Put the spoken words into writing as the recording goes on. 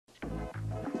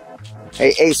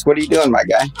Hey Ace, what are you doing, my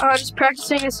guy? Just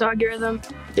practicing this algorithm.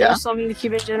 Yeah? Just solving the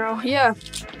cube in general. Yeah.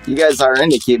 You guys are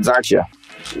into cubes, aren't you?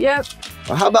 Yep.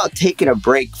 Well, how about taking a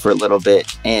break for a little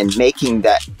bit and making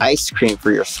that ice cream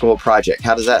for your school project?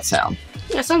 How does that sound?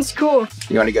 That sounds cool.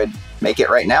 You want to go make it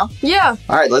right now? Yeah.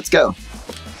 All right, let's go.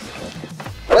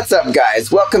 What's up,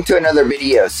 guys? Welcome to another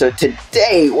video. So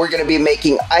today we're going to be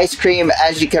making ice cream,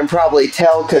 as you can probably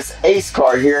tell, because Ace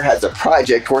Car here has a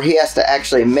project where he has to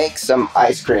actually make some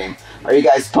ice cream. Are you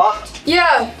guys pumped?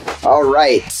 Yeah. All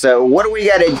right, so what do we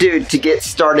got to do to get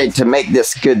started to make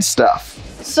this good stuff?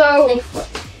 So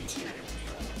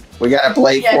We got to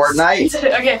play Fortnite?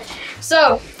 Okay.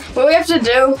 So what we have to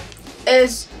do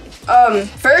is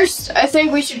first I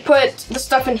think we should put the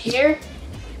stuff in here.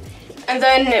 And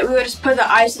then we would just put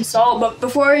the ice and salt. But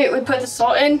before we put the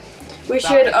salt in, we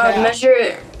should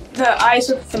measure the ice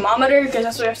with a thermometer, because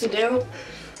that's what we have to do.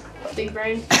 Big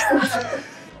brain.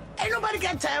 Ain't nobody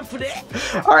got time for that.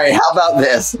 All right, how about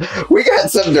this? We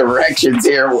got some directions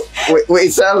here. We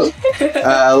sound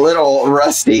a little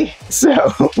rusty, so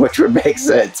which would make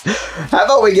sense. How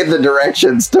about we give the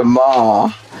directions to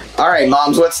Mom? All right,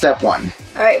 Moms, what's step one?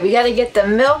 All right, we got to get the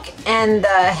milk and the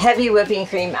heavy whipping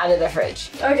cream out of the fridge.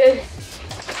 Okay.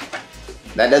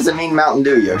 That doesn't mean Mountain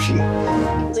Dew, Yoshi.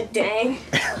 It's like, dang.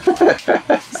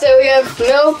 So we have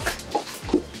milk,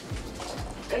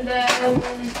 and then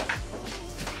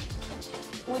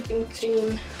whipping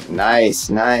cream. Nice,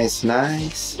 nice,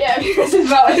 nice. Yeah, this is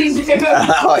Mountain Dew.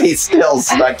 Oh, he's still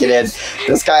stuck it in.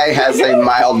 This guy has a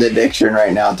mild addiction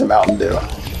right now to Mountain Dew.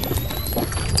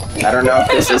 I don't know if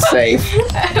this is safe.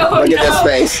 Oh, Look at this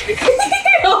face.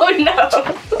 Oh no.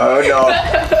 Oh no.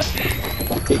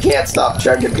 He can't stop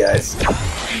chugging, guys.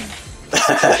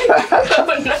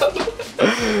 Oh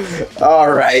no.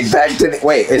 All right, back to the...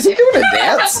 Wait, is he doing a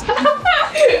dance?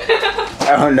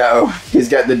 Oh no, he's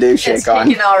got the dew shake on.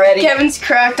 Kicking already. Kevin's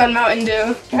cracked on Mountain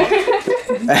Dew.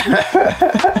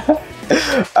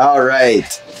 All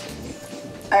right.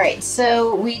 All right,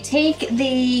 so we take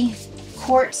the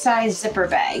quart-size zipper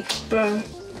bag. Boom.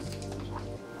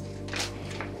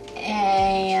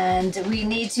 And we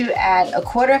need to add a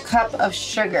 1/4 cup of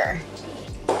sugar.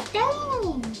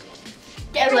 Dang.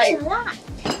 Yeah, That's like, a lot.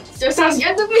 so it sounds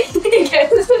good to me.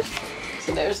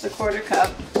 So there's the 1/4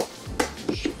 cup.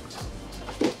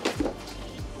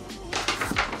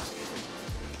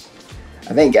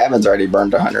 I think Gavin's already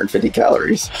burned 150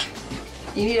 calories.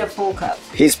 You need a full cup.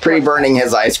 He's pre-burning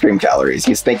his ice cream calories.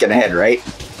 He's thinking ahead, right?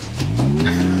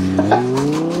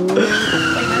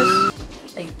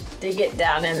 They get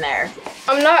down in there.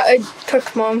 I'm not a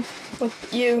cook, Mom. Like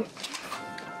you.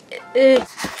 You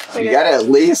gotta at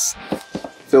least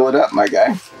fill it up, my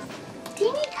guy.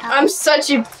 I'm such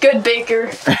a good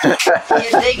baker.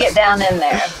 They get down in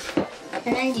there.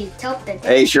 And then you tilt it.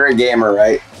 Hey, you're a gamer,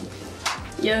 right?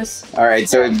 Yes. All right,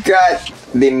 so we've got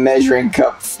the measuring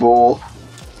cup full.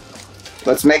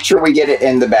 Let's make sure we get it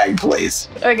in the bag, please.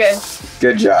 Okay.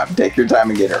 Good job. Take your time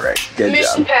and get it right. Good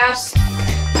Mission job. passed.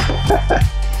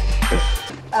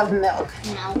 Of milk.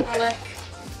 Milk.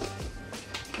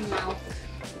 Milk.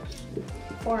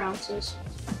 4 ounces.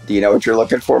 Do you know what you're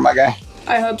looking for, my guy?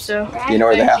 I hope so. Do you know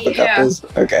where the half a cup Yeah. is?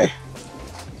 Okay.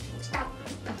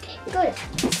 Okay, good.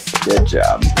 Good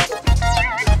job.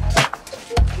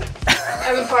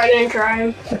 I'm a partner in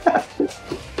crime.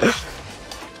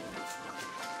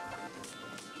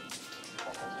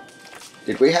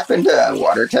 Did we happen to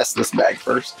water test this bag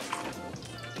first?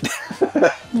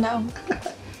 No.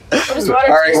 What is water?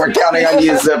 All right, we're counting on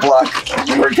you,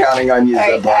 Ziploc. We're counting on you, All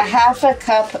right, a Ziploc. 1/2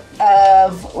 cup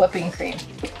of whipping cream.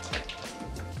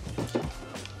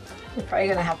 We're probably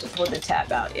gonna have to pull the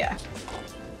tap out, yeah.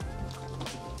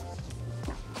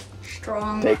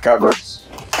 Strong. Take cover.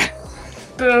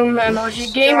 Boom,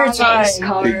 emoji. Gamer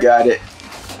time. You got it.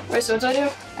 Wait, so what do I do?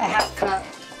 A 1/2 cup.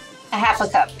 A 1/2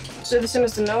 cup. So the same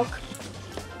as the milk?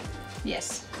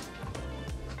 Yes.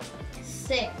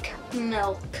 Thick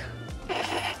milk.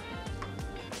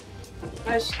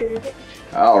 I screwed it.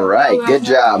 All right, Oh, good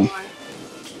that's job. one.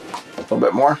 A little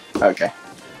bit more? Okay.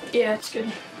 Yeah, it's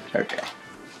good. Okay.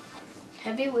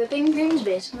 Heavy whipping cream is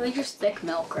basically just thick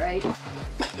milk, right?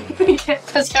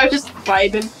 That's how I was just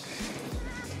vibing.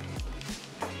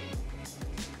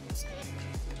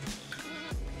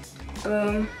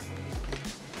 Boom.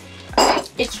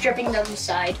 It's dripping down the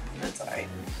side. That's alright.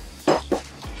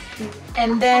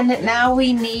 And then now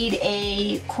we need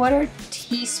a 1/4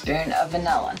 teaspoon of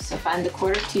vanilla. So find the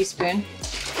 1/4 teaspoon.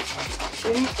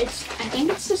 I think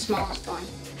it's the smallest one.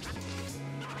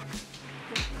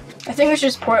 I think we should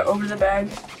just pour it over the bag.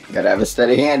 Gotta have a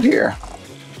steady hand here.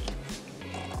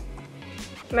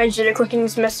 My jitter clicking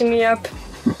is messing me up.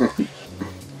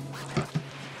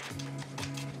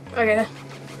 Okay.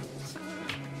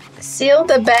 Seal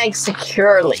the bag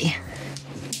securely.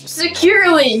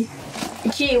 Securely.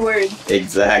 Keyword.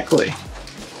 Exactly.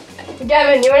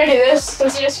 Gavin, you want to do this?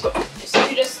 Since you just.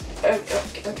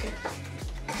 Okay.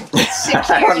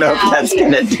 I don't know if that's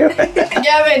gonna do it.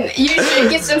 Gavin, you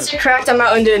shake it since you're cracked. I'm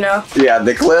not gonna do it now. Yeah,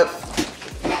 the clip.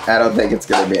 I don't think it's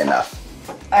gonna be enough.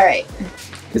 All right.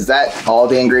 Is that all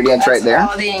the ingredients right there?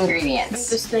 All the ingredients.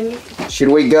 This thing. Should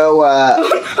we go?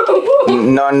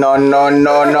 No.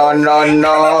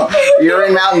 You're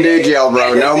in Mountain Dew jail,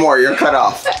 bro. No more. You're cut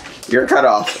off. You're cut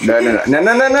off. No. Got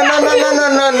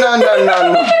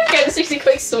a 60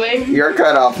 quick swing. You're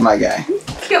cut off, my guy.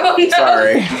 Oh, no.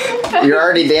 Sorry. You're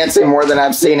already dancing more than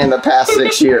I've seen in the past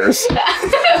 6 years.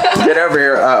 Get over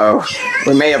here. Uh-oh.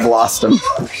 We may have lost him.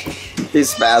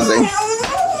 He's spazzing.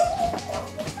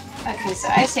 Okay, so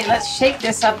I say let's shake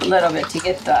this up a little bit to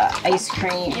get the ice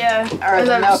cream or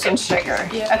the milk and sugar.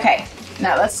 Yeah. Okay,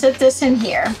 now let's sit this in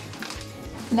here.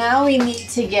 Now we need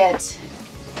to get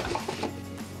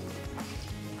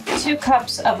 2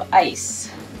 cups of ice.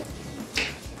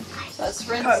 So let's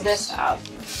rinse this out.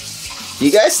 Do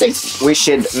you guys think we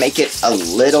should make it a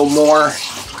little more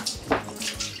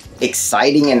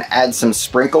exciting and add some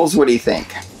sprinkles? What do you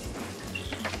think?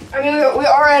 I mean, we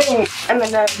are adding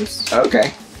M&Ms.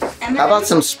 Okay. How about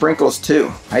some sprinkles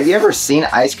too? Have you ever seen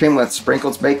ice cream with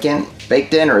sprinkles baked in,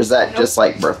 or is that just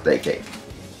like birthday cake?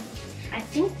 I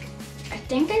think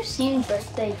I've seen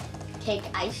birthday cake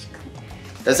ice cream.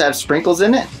 Does it have sprinkles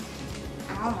in it?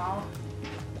 I don't know.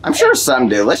 I'm sure some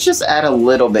do. Let's just add a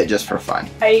little bit just for fun.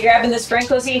 Are you grabbing the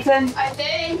sprinkles, Ethan? I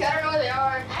think. I don't know what they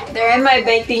are. They're in my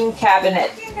baking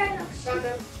cabinet. Are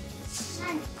they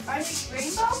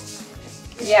rainbow?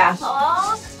 Yeah.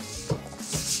 Oh.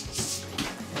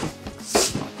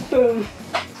 Boom.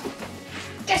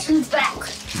 Guess who's back?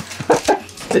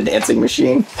 The dancing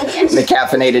machine. The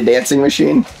caffeinated dancing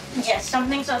machine. Yes,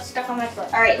 something's stuck on my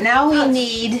foot. All right, now we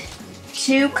need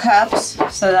 2 cups,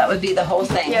 so that would be the whole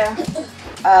thing, Yeah.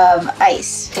 of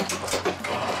ice.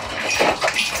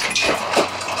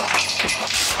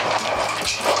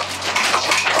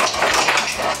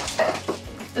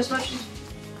 This much.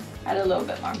 Add a little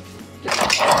bit more.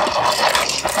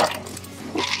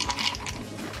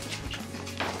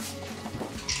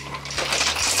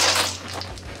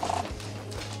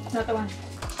 Another one.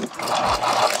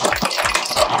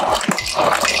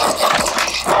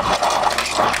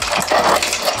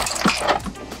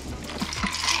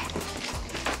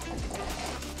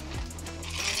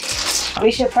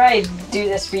 We should probably do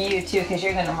this for you too, because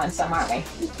you're going to want some, aren't we?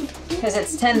 Because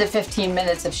it's 10 to 15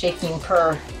 minutes of shaking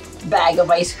per bag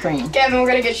of ice cream. Gavin, we're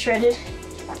gonna get shredded.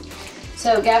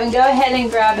 So Gavin, go ahead and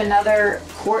grab another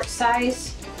quart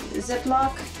size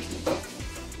Ziploc.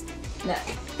 No.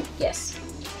 Yes.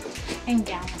 And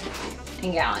gallon.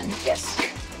 And gallon. Yes.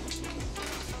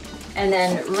 And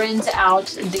then rinse out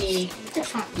the.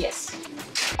 This one. Yes.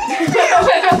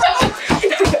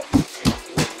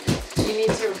 You need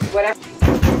to whatever.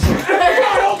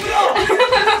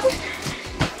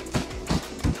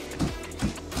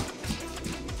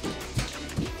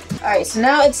 Alright, so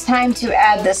now it's time to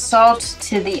add the salt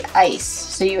to the ice.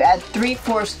 So you add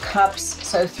 3/4 cups,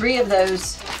 so 3 of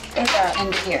those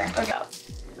into here. Okay.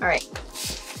 Alright.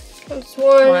 That's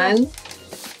one.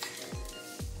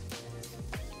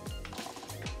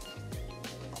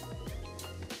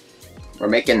 We're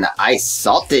making the ice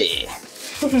salty.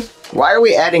 Why are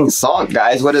we adding salt,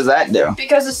 guys? What does that do?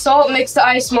 Because the salt makes the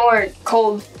ice more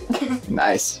cold.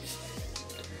 Nice.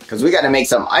 Because we got to make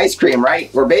some ice cream,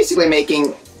 right? We're basically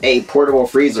making a portable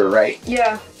freezer, right?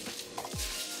 Yeah.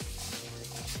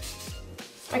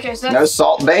 Okay, so that's... No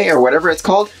Salt Bay or whatever it's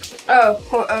called? Oh,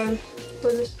 well,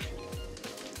 what is this?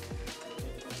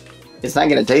 It's not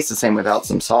going to taste the same without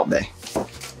some Salt Bay.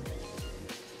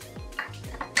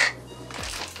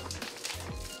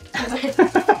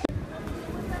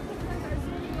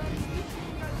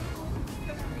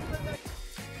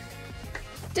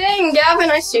 Dang, Gavin,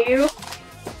 I see you.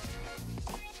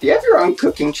 Do you have your own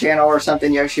cooking channel or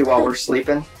something, Yoshi, while we're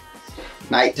sleeping?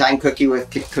 Nighttime cooking with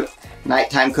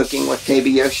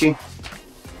KBYoshi?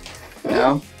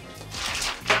 No?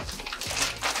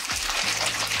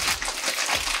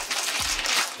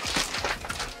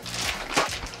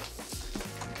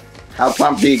 How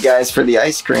pumped are you guys for the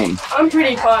ice cream? I'm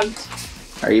pretty pumped.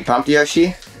 Are you pumped,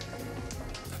 Yoshi?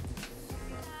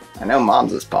 I know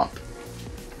Mom's is pumped.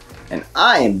 And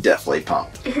I am definitely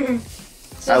pumped.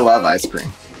 I love ice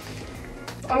cream.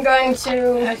 I'm going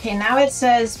to... Okay, now it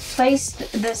says place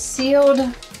the sealed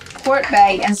quart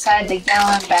bag inside the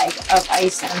gallon bag of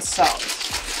ice and salt.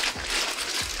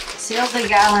 Seal the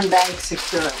gallon bag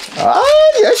securely.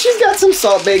 Oh, yeah, she's got some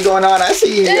Salt Bae going on. I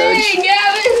see you, Dang, Yosh.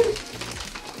 Gavin!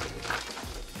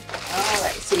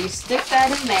 Alright, so you stick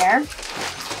that in there.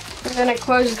 And then I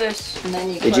close this. And then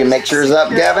you Did you mix yours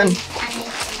up, Gavin?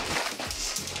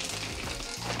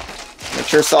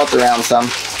 Mix your salt around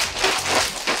some.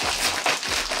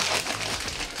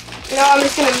 No, I'm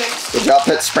just gonna mix. Did y'all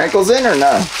put sprinkles in or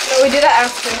no? No, we do that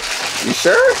after. You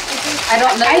sure? I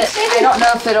don't know. I don't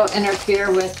know if it'll interfere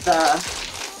with the.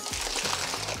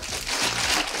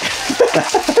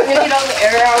 I'm gonna get all the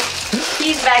air out.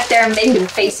 He's back there making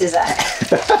faces at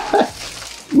it.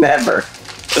 Never.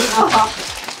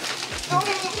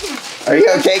 Are you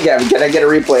okay, Gavin? Can I get a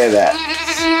replay of that?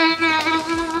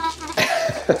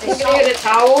 I'm gonna get a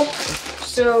towel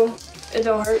so it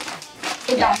don't hurt.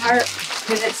 It don't hurt.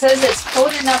 Because it says it's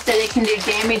cold enough that it can do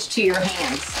damage to your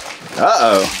hands.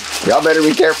 Uh-oh. Y'all better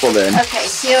be careful then. Okay,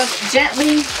 so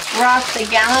gently rock the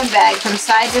gallon bag from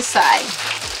side to side.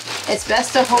 It's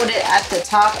best to hold it at the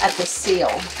top at the seal.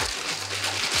 And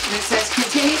it says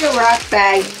continue to rock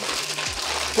bag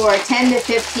for 10 to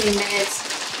 15 minutes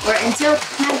or until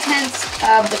contents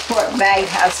of the quart bag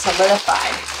have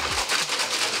solidified.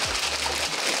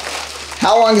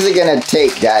 How long is it going to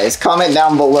take, guys? Comment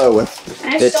down below with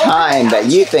the time that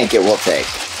you think it will take.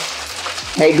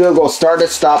 Hey, Google, start a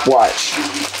stopwatch.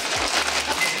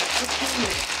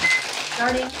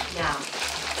 Starting now.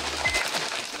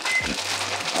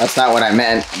 That's not what I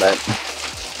meant, but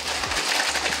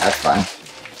that's fine.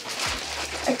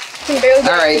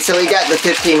 Alright, so we got the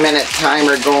 15-minute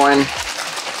timer going.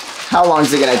 How long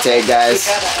is it going to take, guys?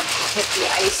 You gotta put the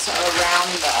ice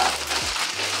around the...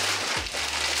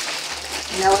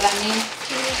 You know what I mean?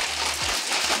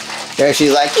 Yeah,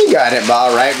 she's like, you got it,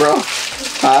 Ball, right, bro?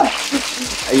 Huh?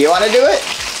 You want to do it?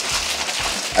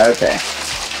 Okay.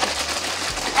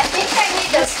 I think I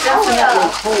need the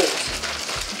Definitely cold.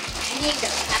 I need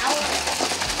the power.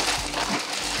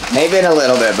 Maybe in a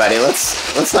little bit, buddy.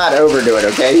 Let's not overdo it,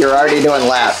 okay? You're already doing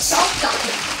laps.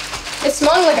 It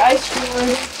smells like ice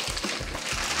cream.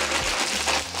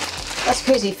 That's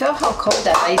crazy. Feel how cold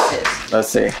that ice is. Let's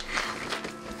see.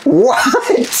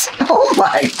 What? Oh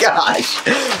my gosh.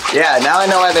 Yeah, now I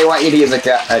know why they want you to use a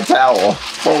towel.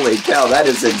 Holy cow, that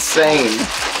is insane.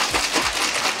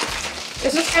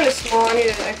 This is kind of small. I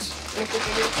need an extra bigger.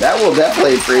 That will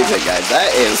definitely freeze it, guys. That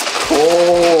is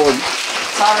cold.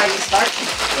 It's already starting.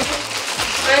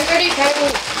 I'm pretty kind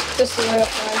of just a little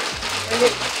fine.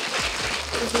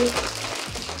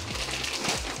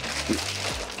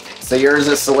 So yours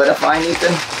is solidifying,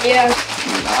 Ethan? Yeah.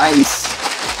 Nice.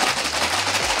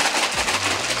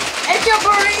 It's a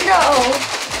burrito.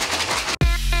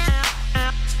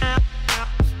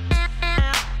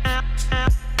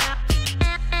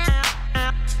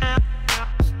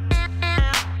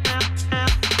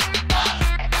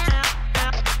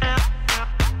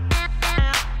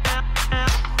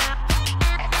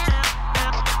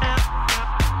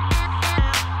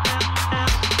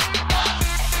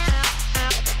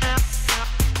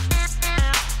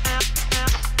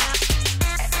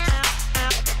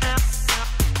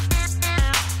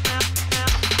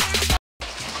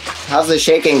 How's the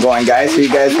shaking going, guys? Are you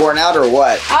guys worn out or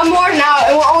what? I'm worn out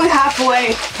and we're only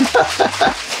halfway.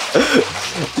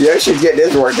 Yoshi's getting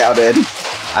his workout in.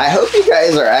 I hope you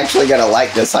guys are actually going to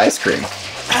like this ice cream.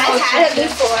 I've had it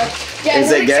before. Yeah,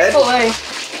 Is it good? Chick-Fil-A.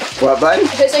 What, bud? It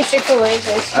tastes like Chick-Fil-A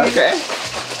ice cream. Okay.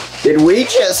 Did we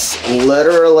just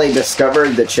literally discover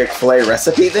the Chick-fil-A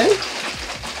recipe then?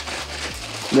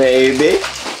 Maybe.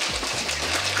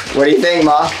 What do you think,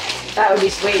 Ma? That would be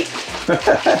sweet.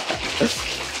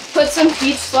 Put some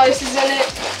peach slices in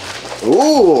it.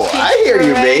 Ooh, I hear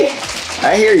you, puree. B.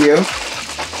 I hear you.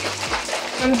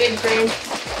 And big cream.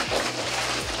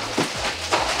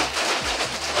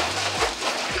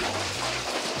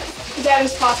 That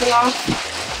is popping off.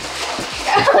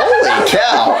 Holy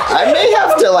cow. I may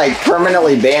have to like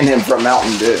permanently ban him from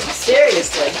Mountain Dew.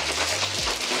 Seriously.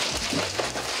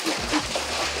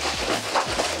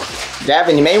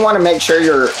 Gavin, you may want to make sure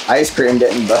your ice cream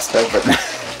didn't bust open.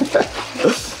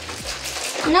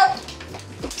 Nope.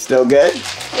 Still good?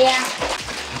 Yeah.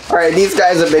 Alright, these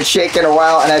guys have been shaking a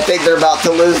while and I think they're about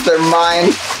to lose their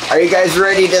mind. Are you guys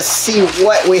ready to see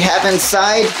what we have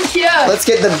inside? Yeah. Let's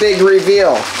get the big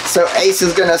reveal. So Ace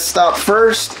is gonna stop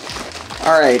first.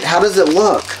 Alright, how does it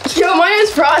look? Yo, mine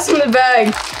has frost in the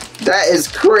bag. That is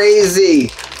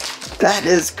crazy. That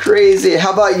is crazy.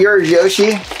 How about yours,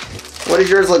 Yoshi? What does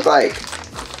yours look like?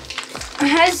 It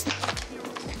has.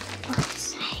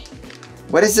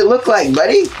 What does it look like,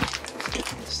 buddy?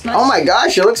 Oh my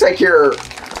gosh, it looks like your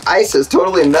ice is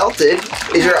totally melted.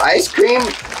 Is your ice cream,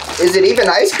 Is it even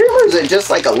ice cream or is it just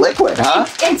like a liquid, huh?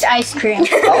 It's ice cream.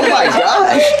 Oh my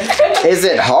gosh. Is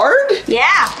it hard?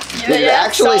 Yeah. Did it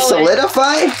actually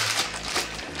solidify?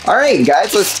 All right,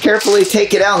 guys, let's carefully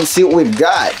take it out and see what we've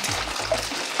got.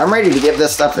 I'm ready to give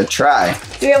this stuff a try.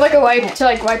 Do you have like a wipe to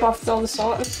like wipe off all the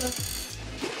salt and stuff?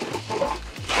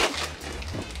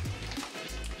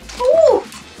 Ooh!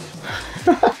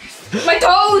 My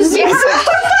toes!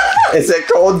 Is it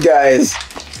cold, guys?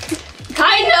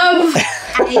 Kind of!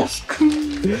 Ice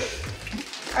cream.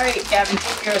 Alright, Gavin,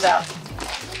 take yours out.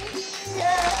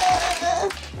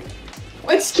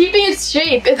 It's keeping its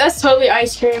shape. That's totally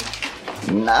ice cream.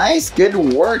 Nice, good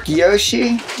work,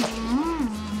 Yoshi.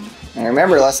 And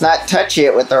remember, let's not touch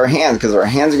it with our hands because our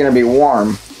hands are going to be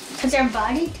warm. Because our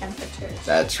body temperature.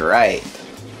 That's right.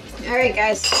 Alright,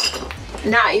 guys.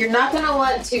 Now, you're not going to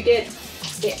want to get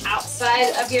the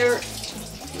outside of your...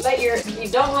 You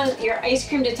don't want your ice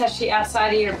cream to touch the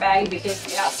outside of your bag because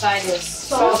the outside is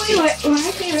salty. Why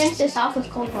don't we rinse this off with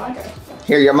cold water?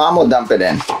 Here, your mom will dump it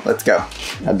in. Let's go.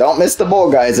 Now, don't miss the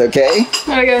bowl, guys, okay?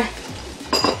 Okay.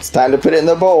 It's time to put it in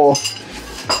the bowl.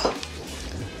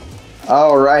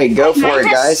 All right, go for it,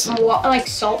 guys. Like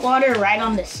salt water right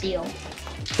on the seal.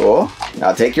 Cool.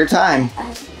 Now take your time.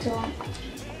 I don't.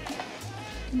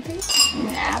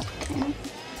 Napkin.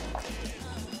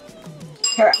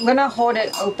 Here, I'm going to hold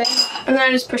it open. And then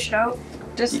I just push it out.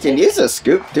 Just You can use a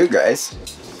scoop too, guys.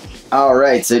 All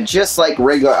right, so just like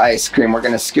regular ice cream, we're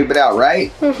gonna scoop it out, right?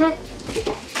 Mm-hmm.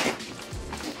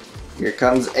 Here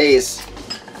comes Ace.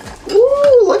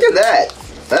 Ooh, look at that.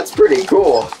 That's pretty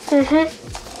cool. Mm-hmm.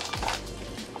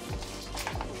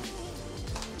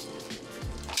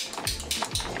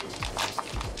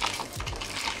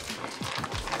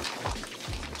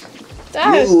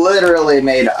 You literally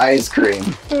made ice cream.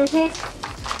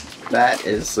 Mm-hmm. That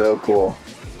is so cool.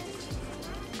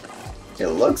 It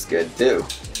looks good too.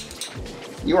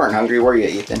 You weren't hungry, were you,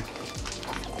 Ethan?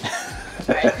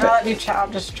 Alright, now let me try. I'll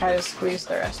just try to squeeze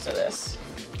the rest of this.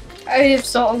 I have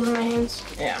salt in my hands.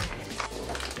 Yeah.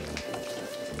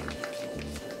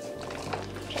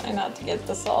 Try not to get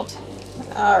the salt.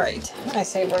 Alright, I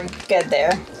say we're good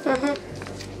there. Mm-hmm.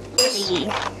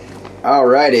 All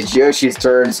right, it's Yoshi's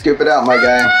turn. Scoop it out, my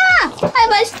guy.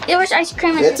 There was ice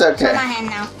cream in It's okay. my hand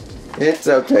now. It's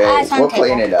okay. It's on We'll the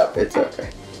clean table. it up. It's okay.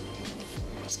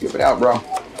 Scoop it out, bro.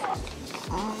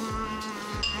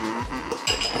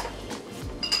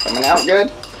 Coming out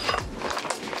good?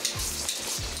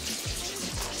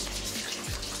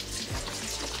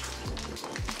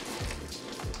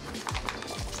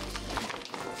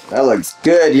 That looks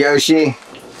good, Yoshi.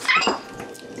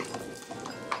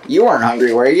 You weren't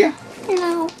hungry, were you?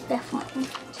 No, definitely.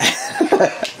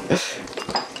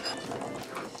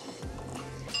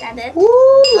 That it? Woo,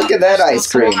 look at that ice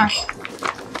cream.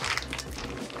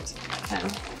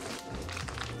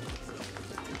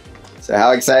 So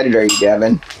how excited are you,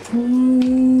 Gavin?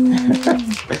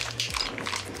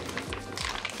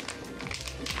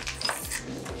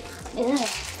 Yeah.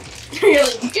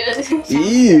 Really good.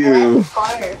 Ew.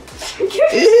 Water.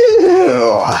 Ew.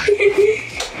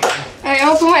 Alright,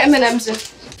 I'll put my M&M's in.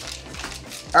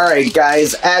 Alright,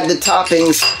 guys, add the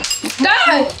toppings.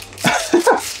 Ah!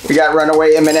 We got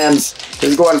runaway M&M's.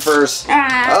 Who's going first?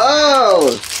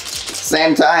 Oh!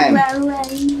 Same time.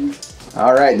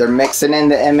 Alright, they're mixing in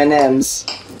the M&M's.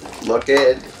 Look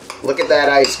at that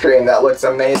ice cream. That looks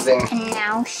amazing.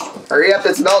 Now. Hurry up,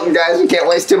 it's melting, guys. We can't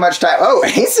waste too much time. Oh,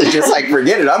 Ace is just like,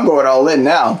 forget it. I'm going all in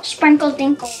now. Sprinkle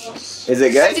dinkles. Is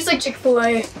it good? It's like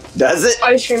Chick-Fil-A Does it?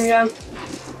 ice cream, yeah.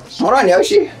 Hold on,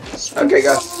 Yoshi. Okay,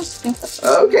 go.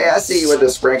 Okay, I see you with the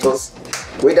sprinkles.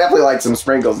 We definitely like some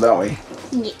sprinkles, don't we?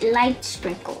 Light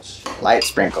sprinkles. Light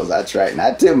sprinkles, that's right.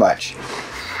 Not too much.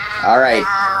 All right,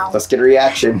 let's get a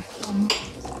reaction.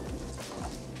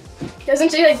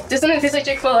 Doesn't it taste like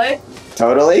Chick-Fil-A?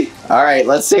 Totally? All right,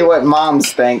 let's see what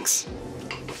Mom's thinks.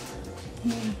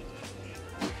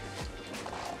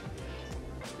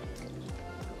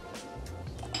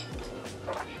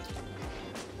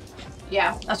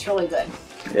 Yeah, that's really good.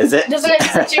 Is it? Doesn't it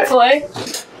taste like Chick-Fil-A?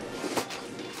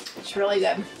 It's really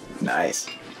good. Nice.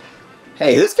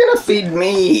 Hey, who's gonna feed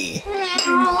me?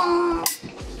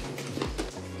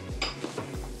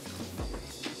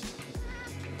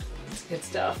 It's good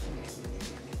stuff.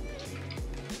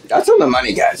 That's on the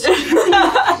money, guys.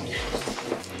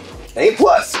 A+,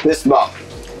 fist bump.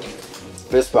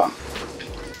 Fist bump.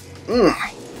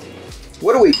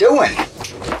 What are we doing?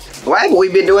 Why haven't we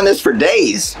been doing this for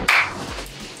days?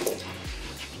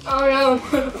 Oh no.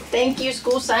 Thank you,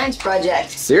 school science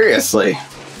project. Seriously.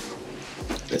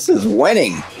 This is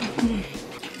winning.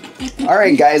 All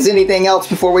right, guys, anything else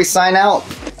before we sign out?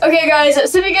 Okay guys,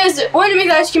 so if you guys want to make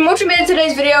the ice cream, which we made in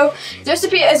today's video, the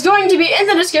recipe is going to be in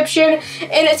the description,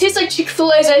 and it tastes like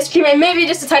Chick-fil-A's ice cream and maybe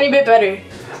just a tiny bit better.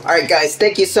 Alright guys,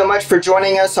 thank you so much for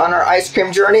joining us on our ice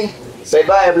cream journey. Say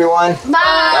bye everyone.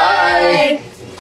 Bye! Bye.